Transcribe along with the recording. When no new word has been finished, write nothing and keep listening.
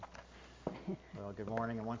Well, good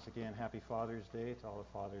morning, and once again, happy Father's Day to all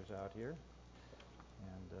the fathers out here.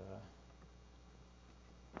 And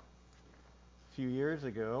a few years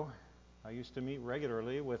ago, I used to meet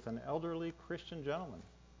regularly with an elderly Christian gentleman.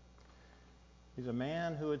 He's a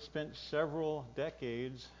man who had spent several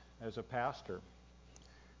decades as a pastor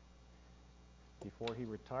before he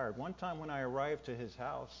retired. One time when I arrived to his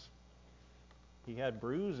house, he had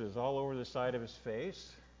bruises all over the side of his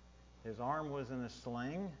face. His arm was in a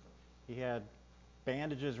sling. He had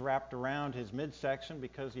bandages wrapped around his midsection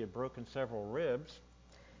because he had broken several ribs,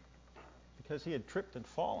 because he had tripped and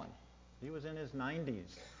fallen. He was in his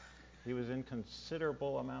 90s. He was in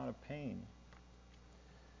considerable amount of pain.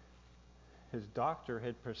 His doctor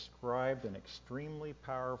had prescribed an extremely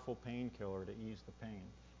powerful painkiller to ease the pain.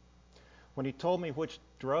 When he told me which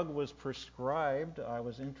drug was prescribed, I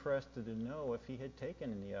was interested to know if he had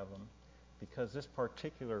taken any of them, because this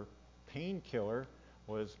particular painkiller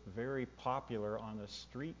was very popular on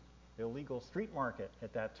the illegal street market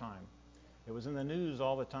at that time. It was in the news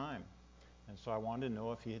all the time. And so I wanted to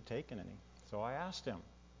know if he had taken any. So I asked him,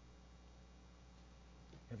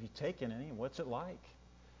 "Have you taken any? What's it like?"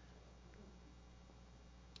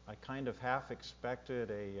 I kind of half expected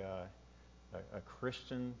a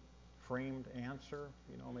Christian framed answer,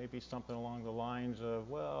 maybe something along the lines of,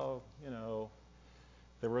 well,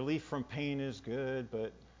 the relief from pain is good,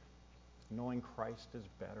 but knowing Christ is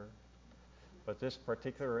better. But this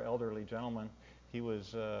particular elderly gentleman, he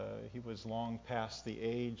was long past the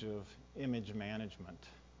age of image management.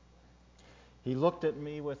 He looked at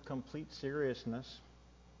me with complete seriousness,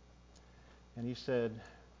 and he said,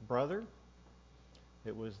 "Brother,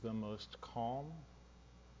 it was the most calm,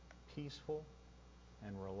 peaceful,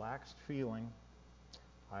 and relaxed feeling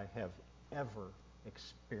I have ever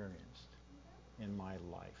experienced in my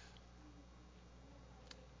life."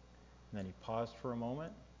 And then he paused for a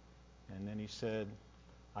moment, and then he said,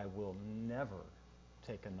 "I will never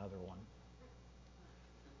take another one."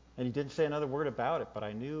 And he didn't say another word about it, but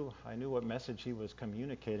I knew what message he was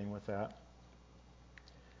communicating with that.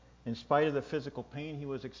 In spite of the physical pain he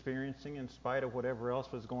was experiencing, in spite of whatever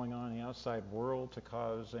else was going on in the outside world to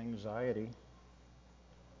cause anxiety,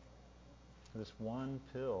 this one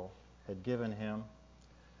pill had given him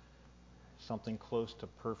something close to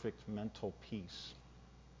perfect mental peace.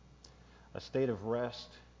 A state of rest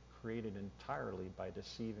created entirely by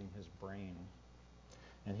deceiving his brain.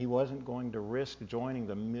 And he wasn't going to risk joining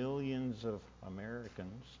the millions of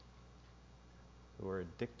Americans who are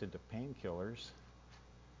addicted to painkillers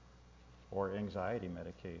or anxiety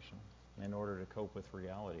medication in order to cope with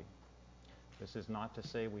reality. This is not to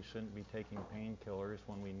say we shouldn't be taking painkillers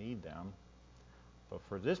when we need them, but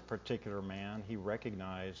for this particular man, he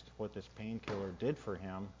recognized what this painkiller did for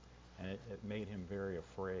him, and it made him very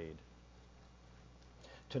afraid.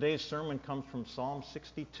 Today's sermon comes from Psalm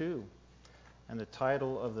 62, and the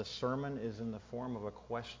title of the sermon is in the form of a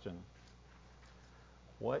question.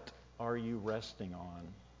 What are you resting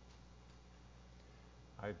on?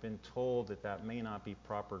 I've been told that may not be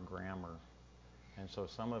proper grammar, and so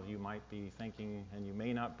some of you might be thinking, and you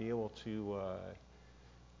may not be able to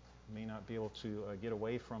get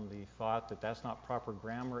away from the thought that that's not proper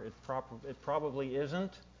grammar. It probably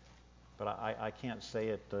isn't. But I can't say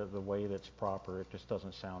it the way that's proper. It just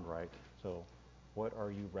doesn't sound right. So, what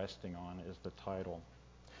are you resting on is the title.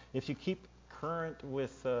 If you keep current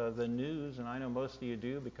with the news, and I know most of you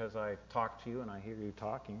do because I talk to you and I hear you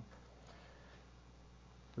talking,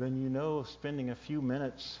 then spending a few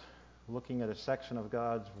minutes looking at a section of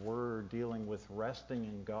God's Word dealing with resting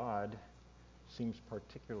in God seems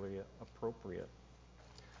particularly appropriate.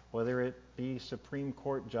 Whether it be Supreme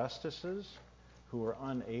Court justices who are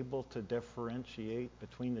unable to differentiate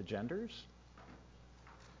between the genders,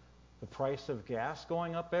 the price of gas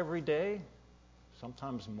going up every day,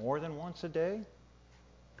 sometimes more than once a day,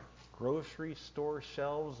 grocery store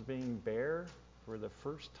shelves being bare for the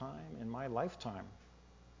first time in my lifetime.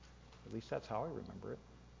 At least that's how I remember it.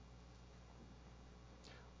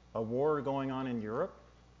 A war going on in Europe,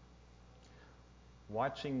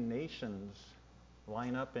 watching nations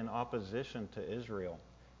line up in opposition to Israel,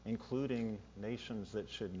 including nations that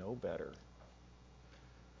should know better.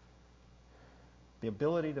 The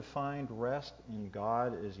ability to find rest in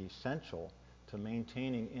God is essential to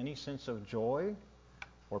maintaining any sense of joy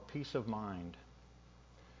or peace of mind.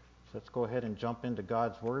 So let's go ahead and jump into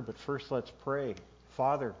God's Word, but first let's pray.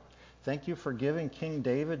 Father, thank you for giving King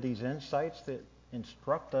David these insights that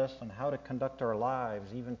instruct us on how to conduct our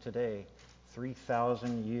lives even today,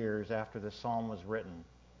 3,000 years after the psalm was written.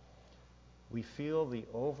 We feel the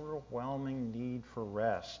overwhelming need for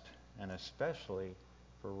rest, and especially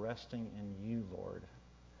for resting in you, Lord.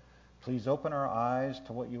 Please open our eyes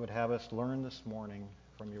to what you would have us learn this morning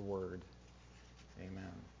from your word.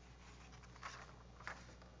 Amen.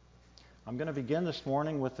 I'm going to begin this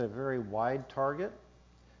morning with a very wide target,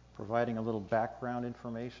 providing a little background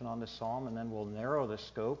information on this psalm, and then we'll narrow the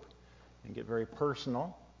scope and get very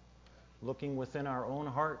personal, looking within our own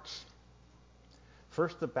hearts.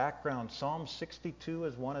 First, the background. Psalm 62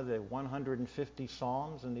 is one of the 150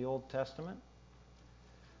 psalms in the Old Testament.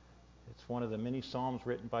 It's one of the many psalms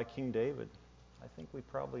written by King David. I think we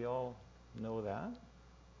probably all know that.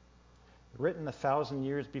 Written 1,000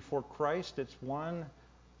 years before Christ, it's one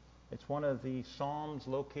of the psalms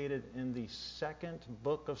located in the second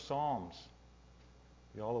book of Psalms.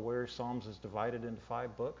 You all aware Psalms is divided into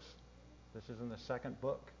 5 books? This is in the second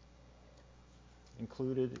book.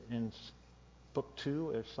 Included in book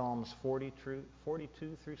 2 is Psalms 42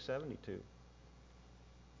 through 72.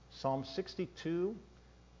 Psalm 62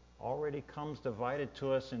 already comes divided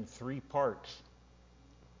to us in 3 parts,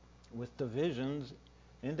 with divisions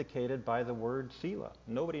indicated by the word Selah.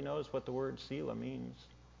 Nobody knows what the word Selah means,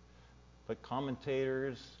 but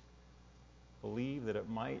commentators believe that it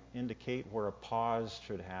might indicate where a pause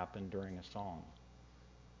should happen during a song.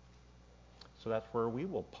 So that's where we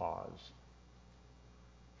will pause.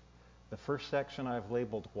 The first section I've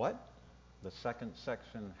labeled what, the second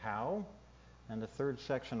section how, and the third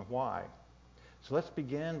section why. So let's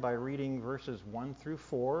begin by reading verses 1 through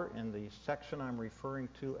 4 in the section I'm referring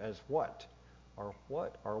to as what, or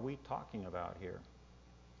what are we talking about here?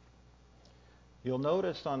 You'll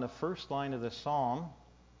notice on the first line of the psalm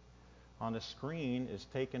on the screen is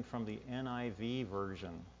taken from the NIV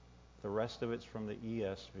version. The rest of it's from the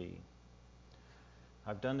ESV.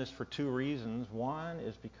 I've done this for 2 reasons. One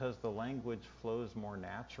is because the language flows more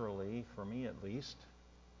naturally, for me at least.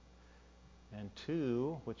 And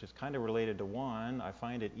 2, which is kind of related to 1, I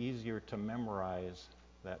find it easier to memorize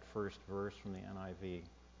that first verse from the NIV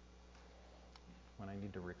when I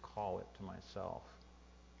need to recall it to myself.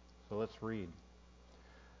 So let's read.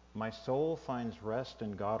 My soul finds rest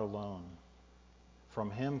in God alone.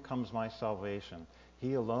 From him comes my salvation.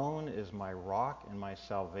 He alone is my rock and my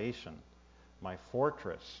salvation, my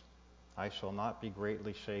fortress. I shall not be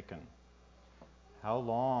greatly shaken. How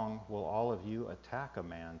long will all of you attack a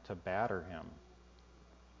man to batter him,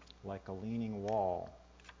 like a leaning wall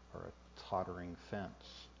or a tottering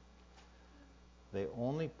fence? They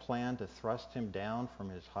only plan to thrust him down from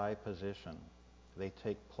his high position. They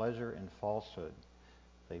take pleasure in falsehood.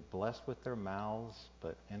 They bless with their mouths,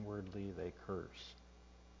 but inwardly they curse.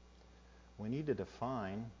 We need to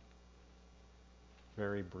define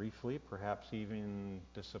very briefly, perhaps even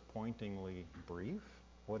disappointingly brief,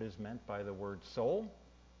 what is meant by the word soul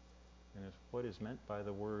and what is meant by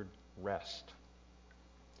the word rest.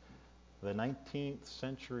 The 19th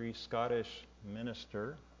century Scottish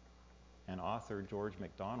minister and author George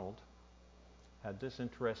MacDonald had this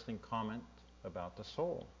interesting comment about the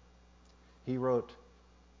soul. He wrote,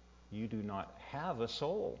 "You do not have a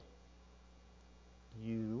soul.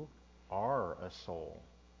 You are a soul.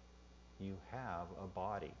 You have a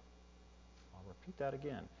body." I'll repeat that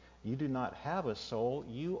again. You do not have a soul.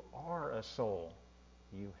 You are a soul.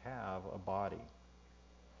 You have a body.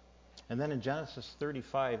 And then in Genesis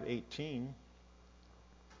 35:18,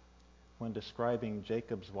 when describing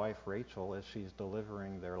Jacob's wife Rachel as she's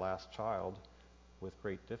delivering their last child with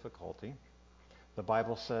great difficulty, the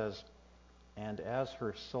Bible says, "And as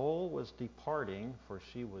her soul was departing, for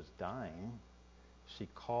she was dying, she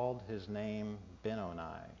called his name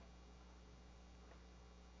Benoni."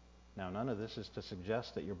 Now, none of this is to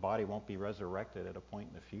suggest that your body won't be resurrected at a point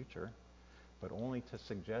in the future, but only to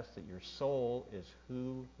suggest that your soul is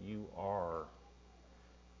who you are.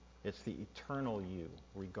 It's the eternal you,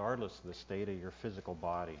 regardless of the state of your physical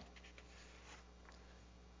body.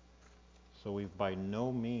 So we've by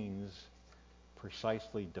no means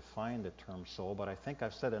precisely defined the term soul, but I think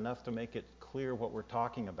I've said enough to make it clear what we're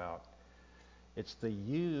talking about. It's the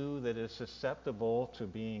you that is susceptible to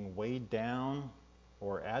being weighed down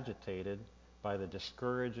or agitated by the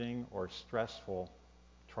discouraging or stressful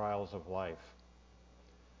trials of life.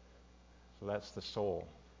 So that's the soul.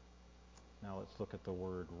 Now let's look at the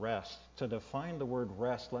word rest. To define the word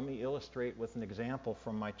rest, let me illustrate with an example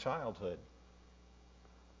from my childhood.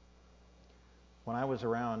 When I was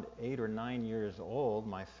around 8 or 9 years old,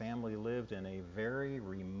 my family lived in a very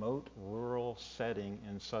remote rural setting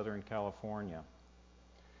in Southern California.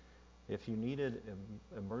 If you needed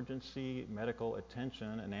emergency medical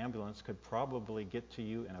attention, an ambulance could probably get to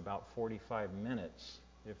you in about 45 minutes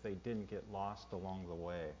if they didn't get lost along the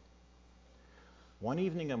way. One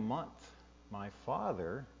evening a month, my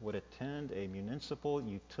father would attend a municipal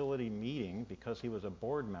utility meeting because he was a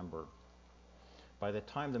board member. By the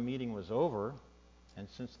time the meeting was over, and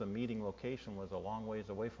since the meeting location was a long ways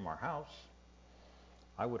away from our house,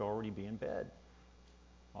 I would already be in bed,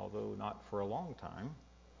 although not for a long time.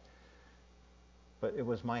 But it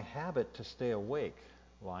was my habit to stay awake,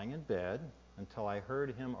 lying in bed, until I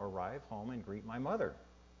heard him arrive home and greet my mother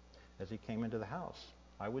as he came into the house.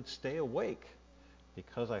 I would stay awake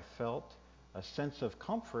because I felt a sense of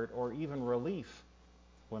comfort or even relief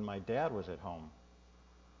when my dad was at home,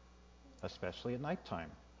 especially at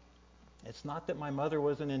nighttime. It's not that my mother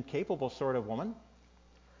was an incapable sort of woman,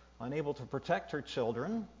 unable to protect her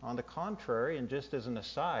children. On the contrary, and just as an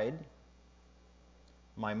aside,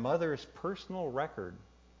 my mother's personal record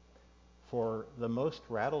for the most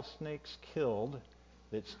rattlesnakes killed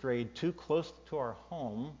that strayed too close to our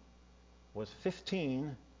home was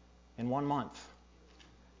 15 in 1 month.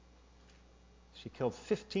 She killed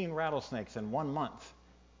 15 rattlesnakes in 1 month,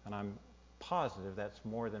 and I'm positive that's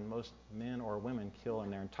more than most men or women kill in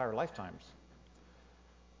their entire lifetimes.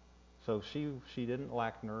 So she didn't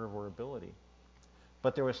lack nerve or ability.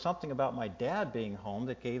 But there was something about my dad being home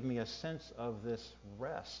that gave me a sense of this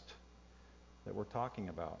rest that we're talking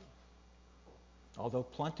about. Although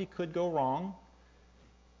plenty could go wrong,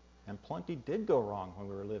 and plenty did go wrong when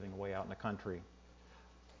we were living way out in the country,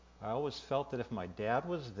 I always felt that if my dad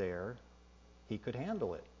was there, he could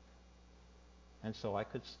handle it. And so I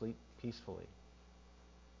could sleep peacefully.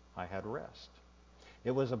 I had rest.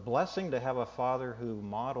 It was a blessing to have a father who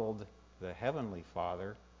modeled the Heavenly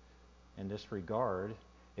Father in this regard.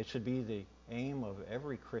 It should be the aim of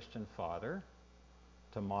every Christian father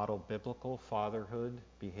to model biblical fatherhood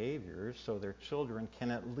behaviors so their children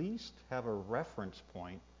can at least have a reference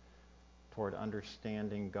point toward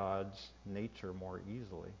understanding God's nature more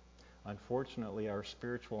easily. Unfortunately, our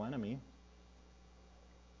spiritual enemy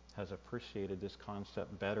has appreciated this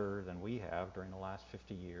concept better than we have during the last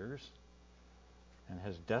 50 years and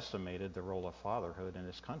has decimated the role of fatherhood in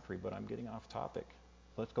this country. But I'm getting off topic.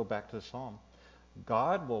 Let's go back to the psalm.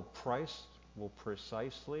 God will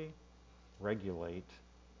precisely regulate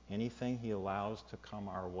anything he allows to come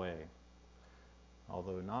our way,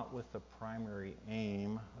 although not with the primary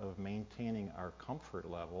aim of maintaining our comfort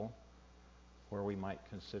level where we might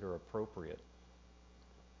consider appropriate.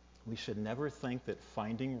 We should never think that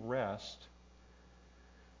finding rest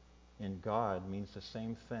in God means the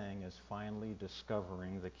same thing as finally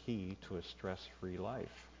discovering the key to a stress-free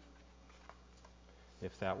life.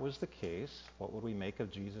 If that was the case, what would we make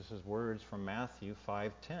of Jesus' words from Matthew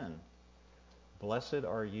 5:10? Blessed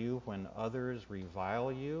are you when others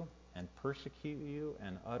revile you and persecute you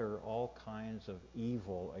and utter all kinds of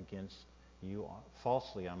evil against you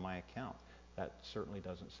falsely on my account. That certainly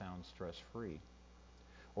doesn't sound stress-free.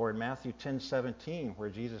 Or in Matthew 10:17, where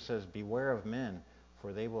Jesus says, beware of men,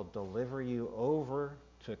 for they will deliver you over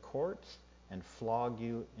to courts and flog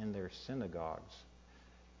you in their synagogues.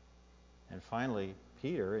 And finally,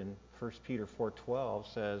 Peter in 1 Peter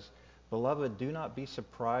 4:12 says, beloved, do not be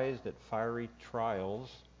surprised at a fiery trial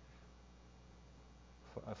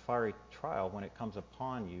when it comes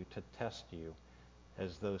upon you to test you,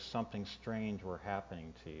 as though something strange were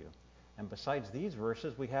happening to you. And besides these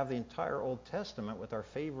verses, we have the entire Old Testament with our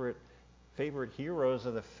favorite heroes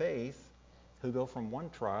of the faith who go from one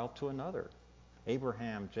trial to another.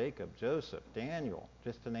 Abraham, Jacob, Joseph, Daniel,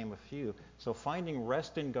 just to name a few. So finding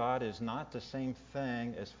rest in God is not the same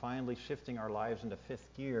thing as finally shifting our lives into fifth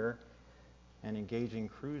gear and engaging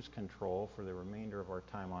cruise control for the remainder of our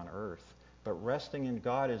time on earth. But resting in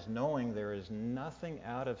God is knowing there is nothing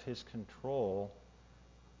out of his control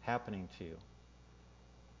happening to you.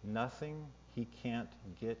 Nothing he can't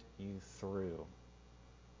get you through.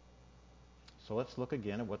 So let's look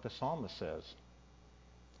again at what the psalmist says.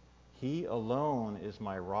 He alone is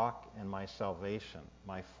my rock and my salvation,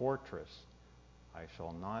 my fortress. I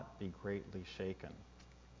shall not be greatly shaken.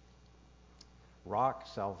 Rock,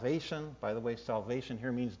 salvation. By the way, salvation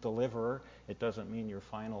here means deliverer. It doesn't mean your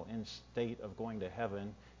final end state of going to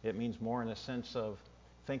heaven. It means more in the sense of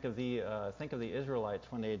think of the Israelites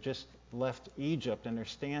when they had just left Egypt and they're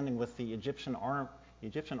standing with the Egyptian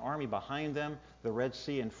army behind them, the Red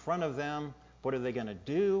Sea in front of them. What are they going to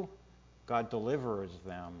do? God delivers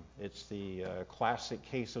them. It's the classic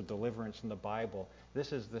case of deliverance in the Bible.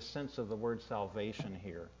 This is the sense of the word salvation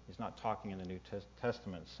here. He's not talking in the New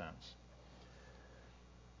Testament sense.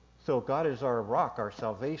 So God is our rock, our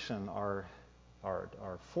salvation, our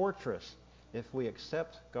fortress. If we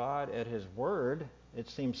accept God at his word, it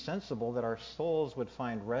seems sensible that our souls would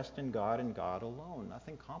find rest in God and God alone.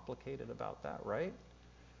 Nothing complicated about that, right?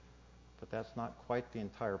 But that's not quite the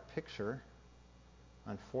entire picture.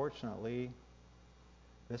 unfortunately,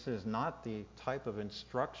 this is not the type of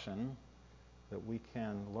instruction that we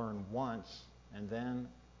can learn once and then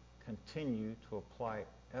continue to apply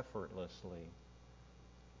effortlessly.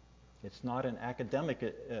 It's not an academic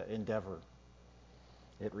endeavor.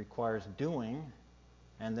 It requires doing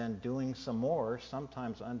and then doing some more,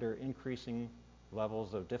 sometimes under increasing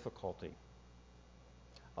levels of difficulty.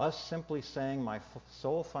 Us simply saying my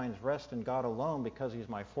soul finds rest in God alone because He's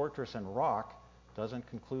my fortress and rock doesn't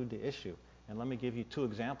conclude the issue. And let me give you 2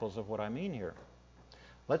 examples of what I mean here.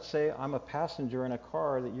 Let's say I'm a passenger in a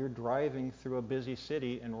car that you're driving through a busy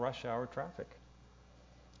city in rush hour traffic.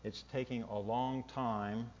 It's taking a long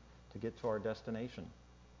time to get to our destination.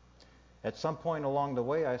 At some point along the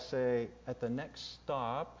way, I say, at the next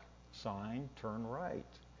stop sign, turn right,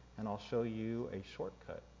 and I'll show you a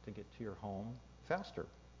shortcut to get to your home faster.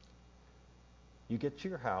 You get to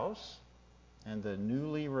your house, and the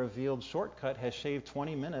newly revealed shortcut has shaved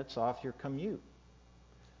 20 minutes off your commute.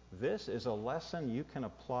 This is a lesson you can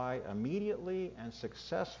apply immediately and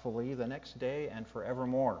successfully the next day and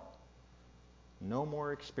forevermore. No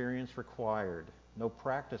more experience required, no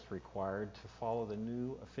practice required to follow the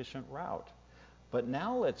new efficient route. But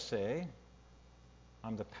now let's say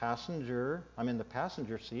I'm in the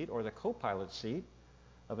passenger seat or the co-pilot seat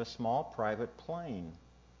of a small private plane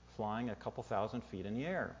flying a couple thousand feet in the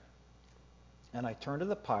air. And I turn to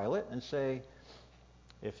the pilot and say,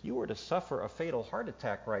 if you were to suffer a fatal heart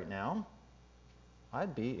attack right now,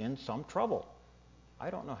 I'd be in some trouble. I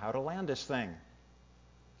don't know how to land this thing.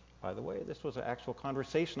 By the way, this was an actual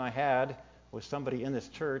conversation I had with somebody in this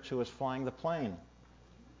church who was flying the plane.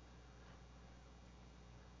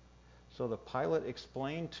 So the pilot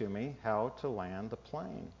explained to me how to land the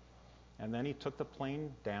plane. And then he took the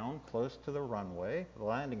plane down close to the runway, the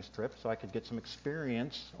landing strip, so I could get some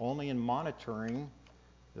experience only in monitoring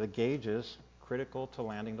the gauges critical to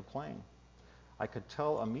landing the plane. I could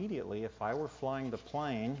tell immediately if I were flying the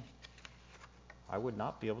plane, I would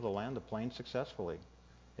not be able to land the plane successfully.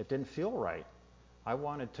 It didn't feel right. I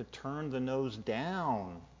wanted to turn the nose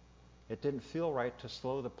down. It didn't feel right to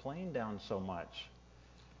slow the plane down so much.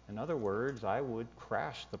 In other words, I would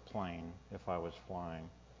crash the plane if I was flying.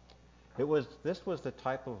 This was the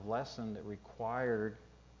type of lesson that required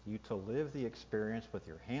you to live the experience with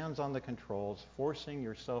your hands on the controls, forcing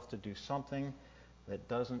yourself to do something that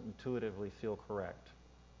doesn't intuitively feel correct.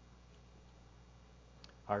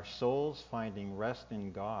 Our souls finding rest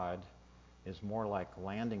in God is more like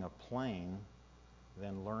landing a plane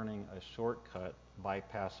than learning a shortcut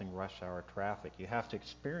bypassing rush hour traffic. You have to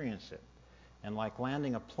experience it. And like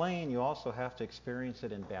landing a plane, you also have to experience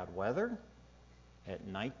it in bad weather, at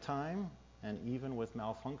nighttime, and even with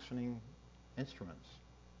malfunctioning instruments.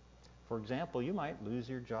 For example, you might lose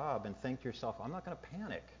your job and think to yourself, I'm not going to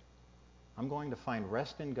panic. I'm going to find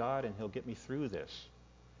rest in God and He'll get me through this.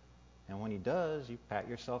 And when He does, you pat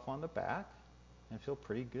yourself on the back and feel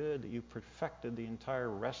pretty good that you perfected the entire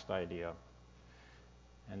rest idea.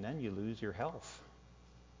 And then you lose your health.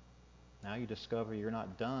 Now you discover you're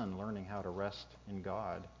not done learning how to rest in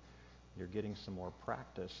God. You're getting some more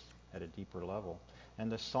practice at a deeper level.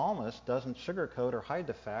 And the psalmist doesn't sugarcoat or hide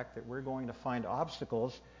the fact that we're going to find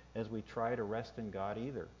obstacles as we try to rest in God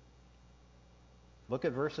either. Look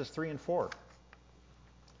at verses 3 and 4.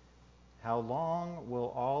 How long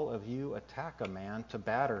will all of you attack a man to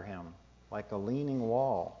batter him, like a leaning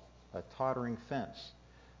wall, a tottering fence?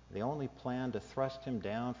 They only plan to thrust him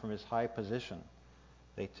down from his high position.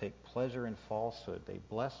 They take pleasure in falsehood. They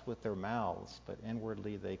bless with their mouths, but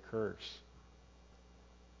inwardly they curse.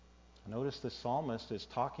 Notice the psalmist is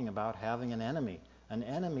talking about having an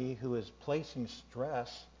enemy who is placing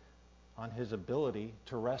stress on his ability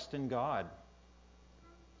to rest in God.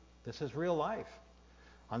 This is real life.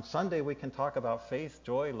 On Sunday, we can talk about faith,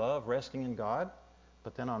 joy, love, resting in God,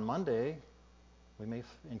 but then on Monday, we may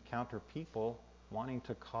encounter people wanting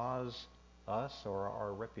to cause us or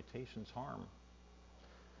our reputations harm.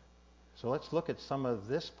 So let's look at some of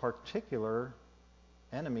this particular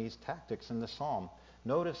enemy's tactics in the psalm.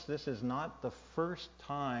 Notice this is not the first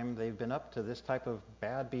time they've been up to this type of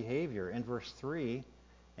bad behavior. In verse 3,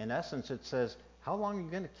 in essence, it says, how long are you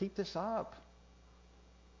going to keep this up?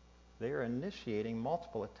 They are initiating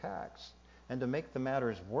multiple attacks. And to make the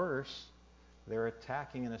matters worse, they're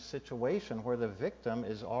attacking in a situation where the victim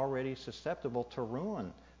is already susceptible to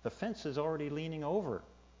ruin. The fence is already leaning over.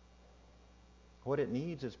 What it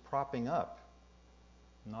needs is propping up,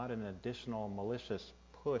 not an additional malicious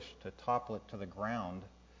push to topple it to the ground.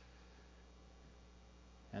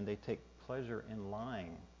 And they take pleasure in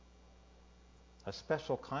lying, a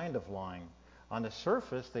special kind of lying. On the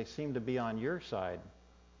surface, they seem to be on your side.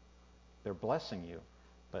 They're blessing you.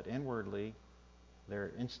 but inwardly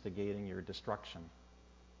they're instigating your destruction.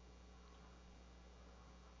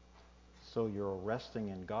 So your resting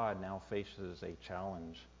in God now faces a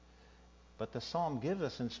challenge. But the psalm gives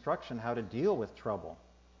us instruction how to deal with trouble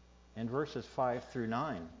in verses 5 through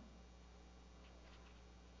 9.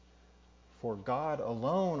 For God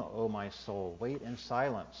alone, O my soul, wait in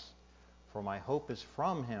silence, for my hope is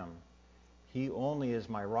from him. He only is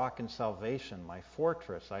my rock and salvation, my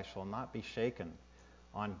fortress, I shall not be shaken.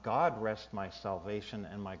 On God rests my salvation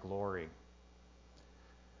and my glory.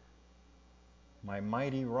 My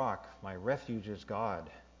mighty rock, my refuge is God.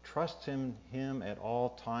 Trust in him at all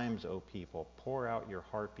times, O people. Pour out your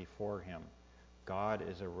heart before him. God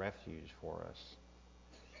is a refuge for us.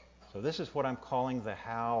 So this is what I'm calling the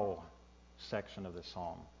how section of the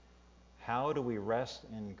psalm. How do we rest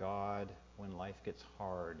in God when life gets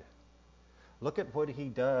hard? Look at what he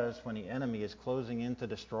does when the enemy is closing in to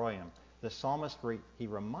destroy him. The psalmist, he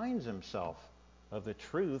reminds himself of the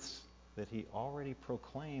truths that he already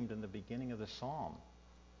proclaimed in the beginning of the psalm.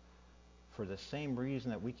 For the same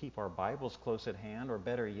reason that we keep our Bibles close at hand, or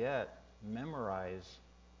better yet, memorize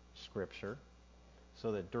Scripture,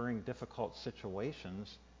 so that during difficult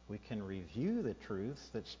situations we can review the truths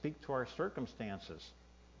that speak to our circumstances.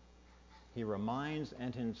 He reminds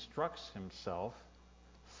and instructs himself,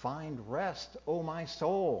 find rest, O my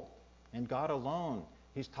soul, in God alone.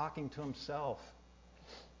 He's talking to himself.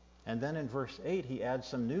 And then in verse 8 he adds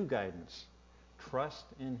some new guidance. Trust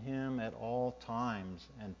in him at all times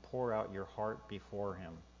and pour out your heart before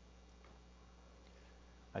him.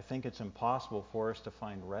 I think it's impossible for us to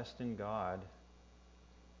find rest in God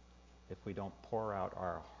if we don't pour out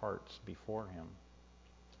our hearts before him.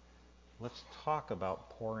 Let's talk about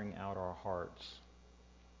pouring out our hearts.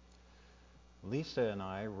 Lisa and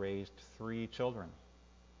I raised 3 children.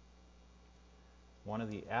 One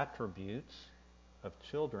of the attributes of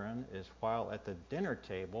children is while at the dinner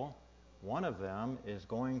table, one of them is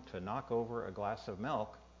going to knock over a glass of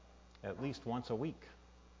milk at least once a week.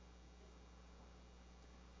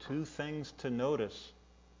 2 things to notice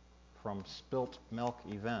from spilt milk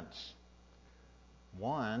events.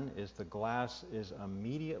 One is the glass is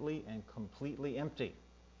immediately and completely empty.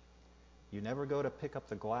 You never go to pick up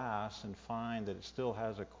the glass and find that it still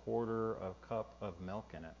has a quarter of a cup of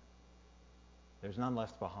milk in it. There's none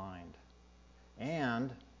left behind.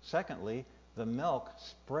 And secondly, the milk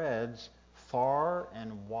spreads far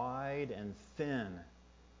and wide and thin.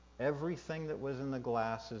 Everything that was in the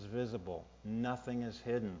glass is visible. Nothing is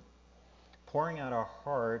hidden. Pouring out our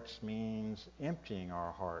hearts means emptying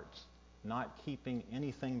our hearts, not keeping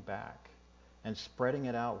anything back, and spreading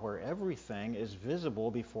it out where everything is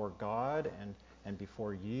visible before God and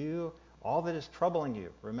before you, all that is troubling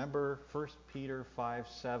you. Remember 1 Peter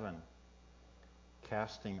 5:7,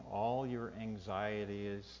 casting all your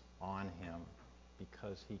anxieties on him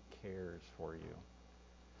because he cares for you.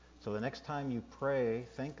 So the next time you pray,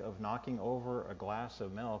 think of knocking over a glass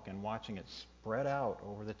of milk and watching it spread out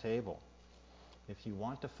over the table. If you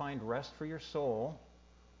want to find rest for your soul,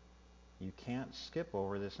 you can't skip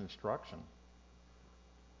over this instruction.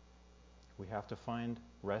 We have to find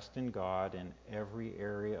rest in God in every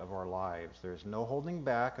area of our lives. There's no holding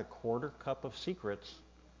back a quarter cup of secrets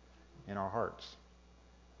in our hearts.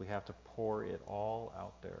 We have to pour it all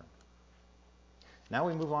out there. Now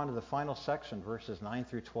we move on to the final section, verses 9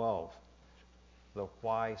 through 12, the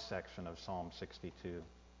why section of Psalm 62.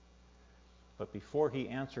 But before he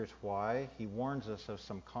answers why, he warns us of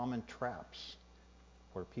some common traps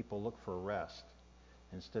where people look for rest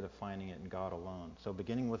instead of finding it in God alone. So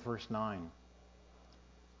beginning with verse 9.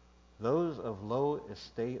 Those of low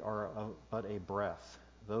estate are but a breath.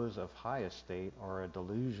 Those of high estate are a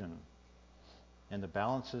delusion. In the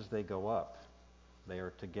balances they go up. They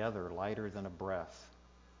are together lighter than a breath.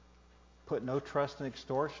 Put no trust in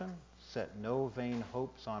extortion. Set no vain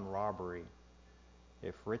hopes on robbery.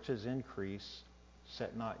 If riches increase,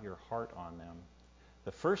 set not your heart on them.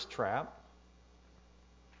 The first trap,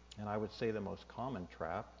 and I would say the most common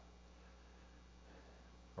trap,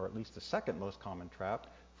 or at least the second most common trap,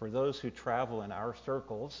 for those who travel in our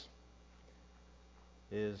circles,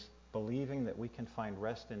 is believing that we can find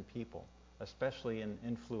rest in people, especially in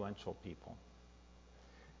influential people.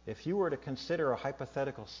 If you were to consider a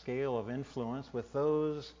hypothetical scale of influence with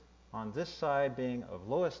those on this side being of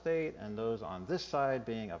low estate and those on this side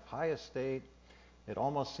being of high estate, it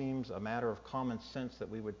almost seems a matter of common sense that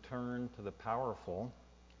we would turn to the powerful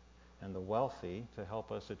and the wealthy to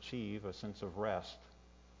help us achieve a sense of rest.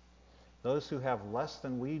 Those who have less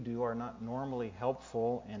than we do are not normally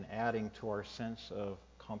helpful in adding to our sense of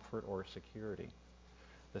comfort or security.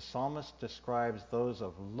 The psalmist describes those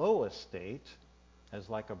of low estate as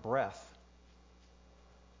like a breath,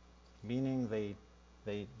 meaning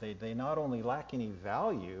they not only lack any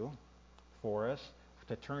value for us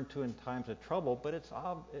to turn to in times of trouble, but it's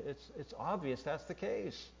obvious that's the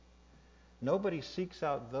case. Nobody seeks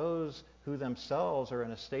out those who themselves are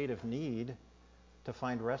in a state of need to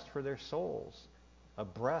find rest for their souls. A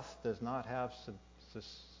breath does not have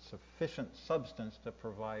sufficient substance to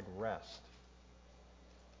provide rest.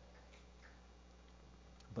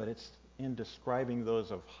 But it's in describing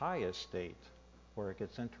those of high estate where it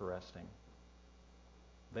gets interesting.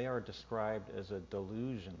 They are described as a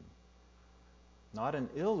delusion, not an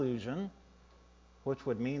illusion, which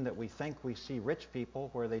would mean that we think we see rich people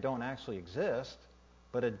where they don't actually exist,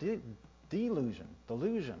 but a delusion,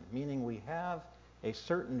 meaning we have a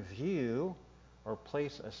certain view or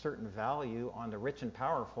place a certain value on the rich and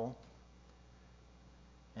powerful,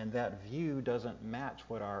 and that view doesn't match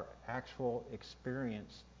what our actual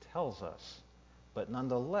experience tells us. But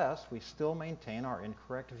nonetheless, we still maintain our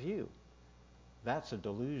incorrect view. That's a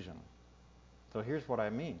delusion. So here's what I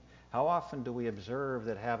mean. How often do we observe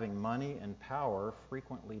that having money and power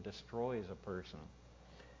frequently destroys a person?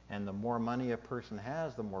 And the more money a person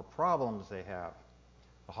has, the more problems they have.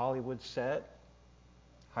 The Hollywood set,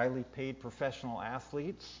 highly paid professional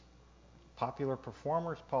athletes, popular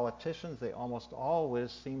performers, politicians, they almost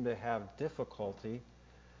always seem to have difficulty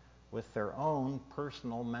with their own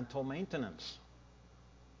personal mental maintenance.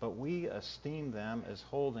 But we esteem them as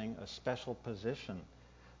holding a special position.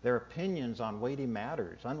 Their opinions on weighty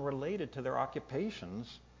matters, unrelated to their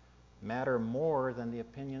occupations, matter more than the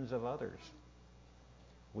opinions of others.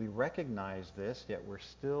 We recognize this, yet we're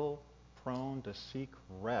still prone to seek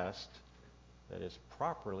rest that is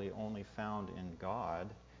properly only found in God.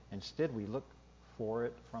 Instead, we look for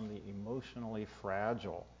it from the emotionally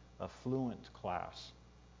fragile, affluent class.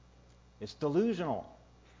 It's delusional.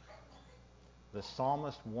 The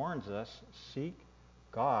psalmist warns us, seek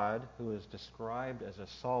God, who is described as a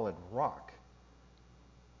solid rock,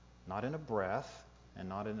 not in a breath and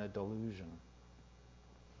not in a delusion.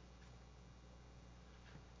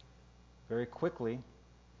 Very quickly,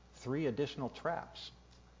 3 additional traps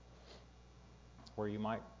where you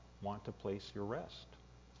might want to place your rest.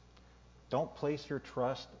 Don't place your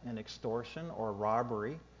trust in extortion or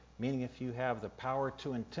robbery, meaning if you have the power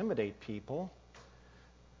to intimidate people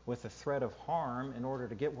with the threat of harm in order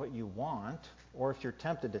to get what you want, or if you're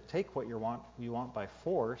tempted to take what you want by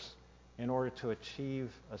force in order to achieve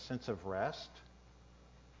a sense of rest,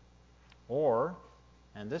 or,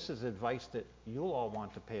 and this is advice that you'll all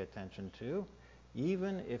want to pay attention to,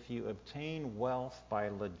 even if you obtain wealth by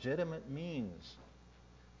legitimate means,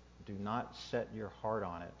 do not set your heart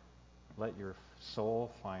on it. Let your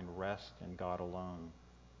soul find rest in God alone.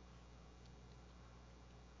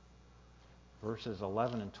 Verses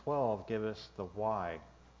 11 and 12 give us the why.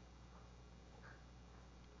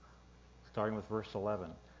 Starting with verse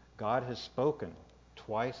 11. God has spoken.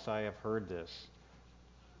 Twice I have heard this,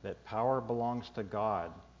 that power belongs to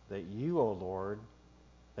God, that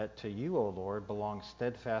to you, O Lord, belongs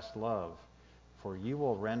steadfast love, for you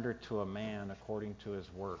will render to a man according to his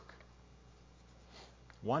work.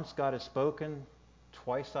 Once God has spoken,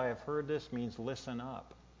 twice I have heard this means listen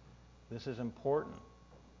up. This is important.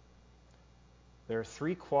 There are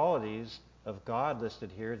 3 qualities of God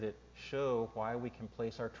listed here that show why we can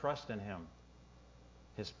place our trust in him.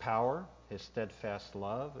 His power, his steadfast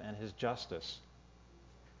love, and his justice.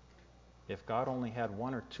 If God only had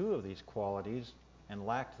 1 or 2 of these qualities and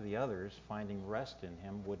lacked the others, finding rest in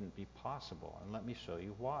him wouldn't be possible. And let me show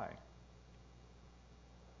you why.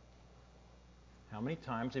 How many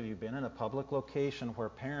times have you been in a public location where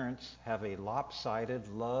parents have a lopsided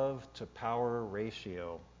love to power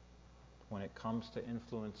ratio when it comes to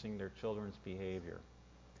influencing their children's behavior?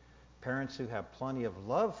 Parents who have plenty of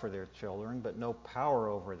love for their children but no power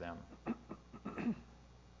over them.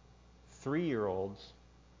 3-year-olds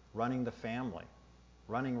running the family,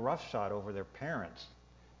 running roughshod over their parents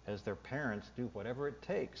as their parents do whatever it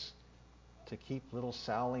takes to keep little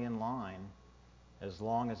Sally in line, as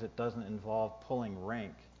long as it doesn't involve pulling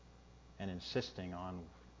rank and insisting on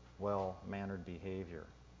well-mannered behavior.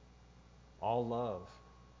 All love,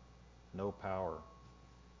 no power,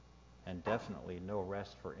 and definitely no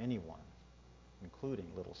rest for anyone, including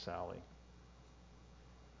little Sally.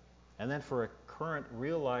 And then for a current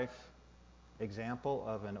real-life example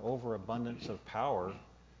of an overabundance of power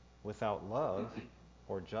without love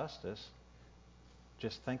or justice,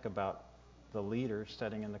 just think about the leaders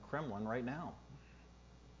sitting in the Kremlin right now.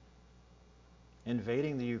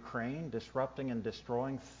 Invading the Ukraine, disrupting and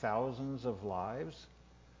destroying thousands of lives,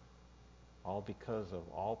 all because of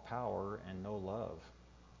all power and no love.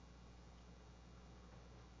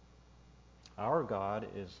 Our God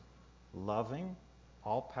is loving,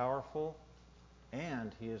 all-powerful,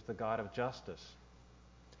 and He is the God of justice.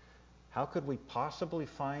 How could we possibly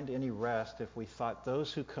find any rest if we thought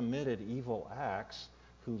those who committed evil acts,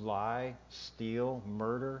 who lie, steal,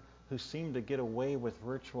 murder, who seem to get away with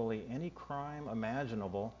virtually any crime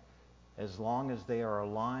imaginable, as long as they are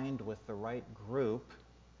aligned with the right group,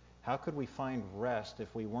 how could we find rest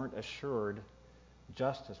if we weren't assured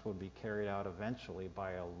justice would be carried out eventually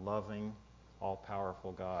by a loving,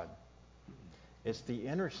 all-powerful God? It's the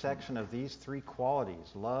intersection of these three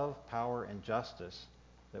qualities, love, power, and justice,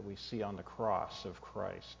 that we see on the cross of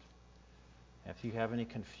Christ. If you have any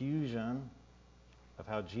confusion of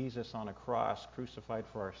how Jesus on a cross, crucified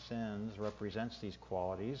for our sins, represents these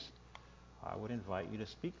qualities, I would invite you to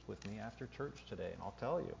speak with me after church today, and I'll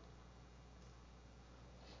tell you.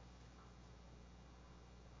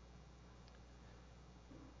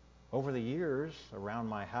 Over the years, around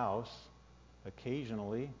my house,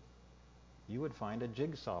 occasionally, you would find a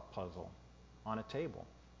jigsaw puzzle on a table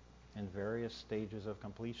in various stages of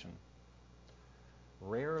completion.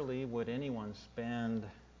 Rarely would anyone spend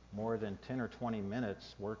more than 10 or 20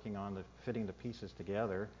 minutes working on fitting the pieces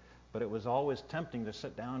together, but it was always tempting to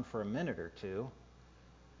sit down for a minute or two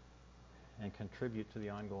and contribute to the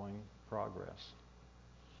ongoing progress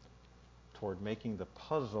toward making the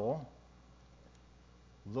puzzle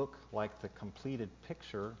look like the completed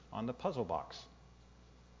picture on the puzzle box.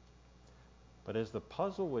 But as the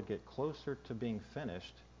puzzle would get closer to being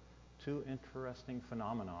finished, two interesting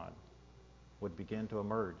phenomena would begin to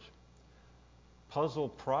emerge. Puzzle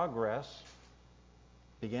progress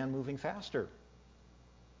began moving faster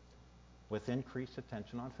with increased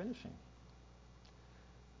attention on finishing.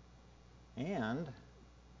 And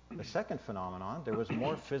the second phenomenon, there was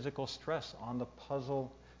more physical stress on the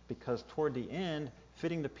puzzle because toward the end,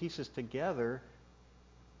 fitting the pieces together,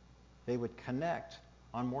 they would connect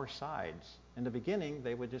on more sides. In the beginning,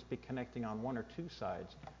 they would just be connecting on one or two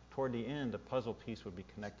sides. Toward the end, the puzzle piece would be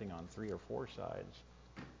connecting on 3 or 4 sides.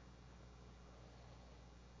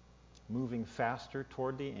 Moving faster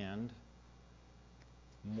toward the end,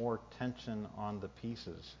 more tension on the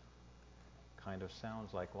pieces. Kind of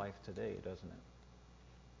sounds like life today, doesn't it?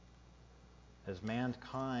 As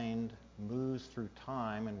mankind moves through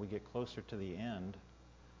time and we get closer to the end,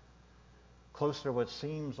 closer to what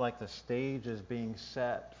seems like the stage is being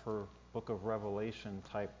set for Book of Revelation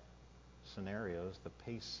type scenarios, the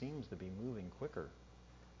pace seems to be moving quicker,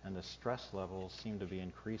 and the stress levels seem to be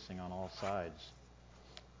increasing on all sides.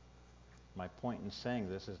 My point in saying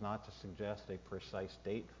this is not to suggest a precise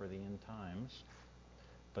date for the end times,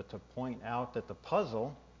 but to point out that the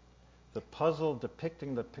puzzle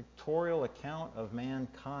depicting the pictorial account of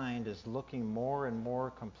mankind is looking more and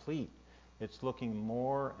more complete. It's looking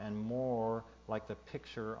more and more like the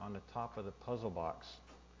picture on the top of the puzzle box,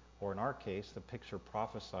 or in our case, the picture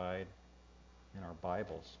prophesied in our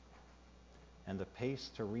Bibles. And the pace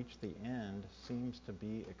to reach the end seems to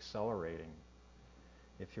be accelerating.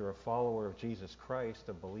 If you're a follower of Jesus Christ,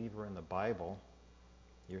 a believer in the Bible,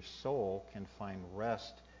 your soul can find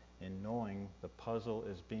rest in knowing the puzzle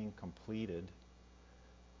is being completed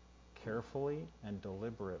carefully and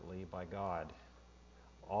deliberately by God.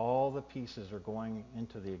 All the pieces are going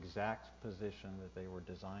into the exact position that they were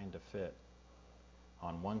designed to fit.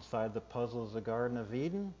 On one side of the puzzle is the Garden of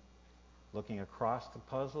Eden. Looking across the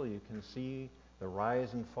puzzle, you can see the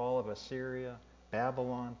rise and fall of Assyria,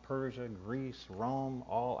 Babylon, Persia, Greece, Rome,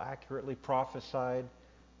 all accurately prophesied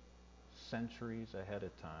centuries ahead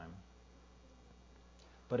of time.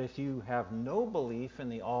 But if you have no belief in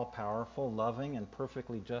the all-powerful, loving, and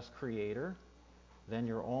perfectly just Creator, then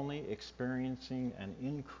you're only experiencing an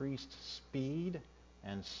increased speed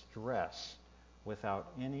and stress without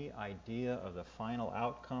any idea of the final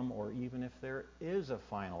outcome, or even if there is a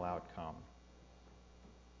final outcome.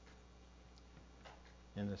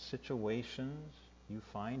 In the situations you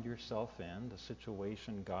find yourself in, the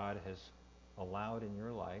situation God has allowed in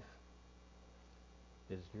your life,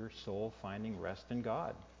 is your soul finding rest in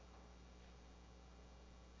God?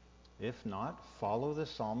 If not, follow the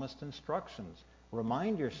psalmist's instructions.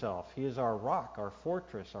 Remind yourself, He is our rock, our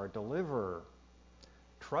fortress, our deliverer.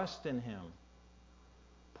 Trust in Him.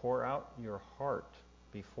 Pour out your heart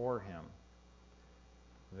before Him.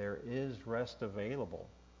 There is rest available.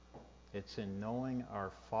 It's in knowing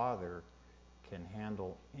our Father can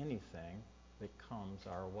handle anything that comes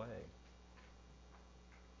our way.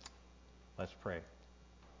 Let's pray.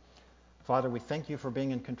 Father, we thank You for being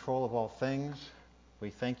in control of all things. We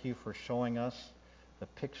thank You for showing us the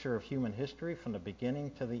picture of human history from the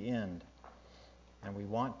beginning to the end. And we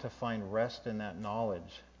want to find rest in that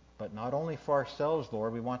knowledge. But not only for ourselves,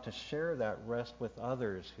 Lord, we want to share that rest with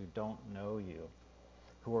others who don't know you,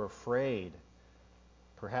 who are afraid,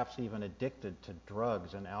 perhaps even addicted to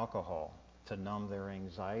drugs and alcohol to numb their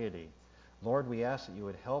anxiety. Lord, we ask that you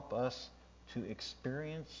would help us to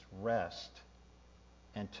experience rest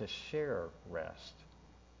and to share rest.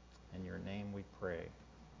 In your name we pray.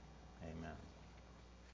 Amen.